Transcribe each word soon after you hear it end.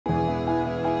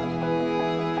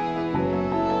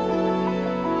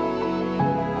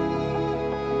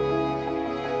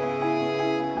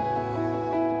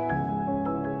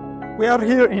We are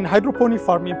here in hydroponic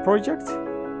farming project.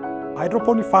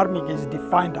 Hydroponic farming is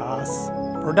defined as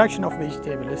production of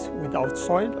vegetables without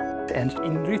soil and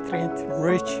in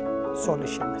nutrient-rich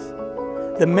solutions.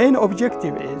 The main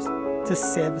objective is to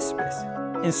save space.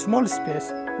 In small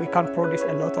space, we can produce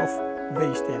a lot of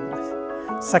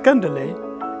vegetables. Secondly,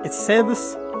 it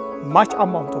saves much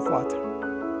amount of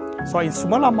water. So in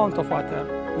small amount of water,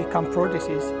 we can produce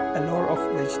a lot of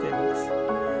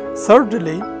vegetables.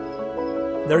 Thirdly,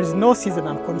 there is no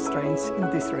seasonal constraints in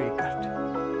this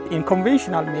regard. In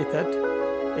conventional method,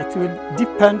 it will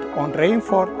depend on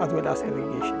rainfall as well as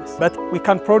irrigations, but we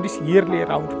can produce yearly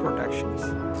round productions.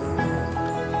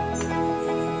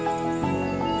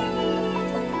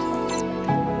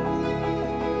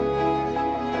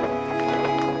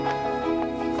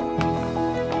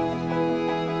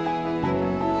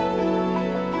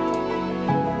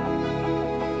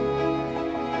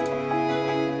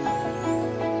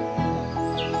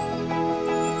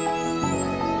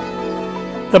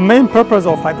 The main purpose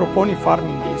of hydroponic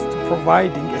farming is to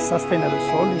providing sustainable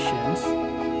solutions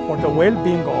for the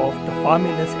well-being of the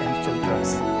families and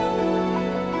children.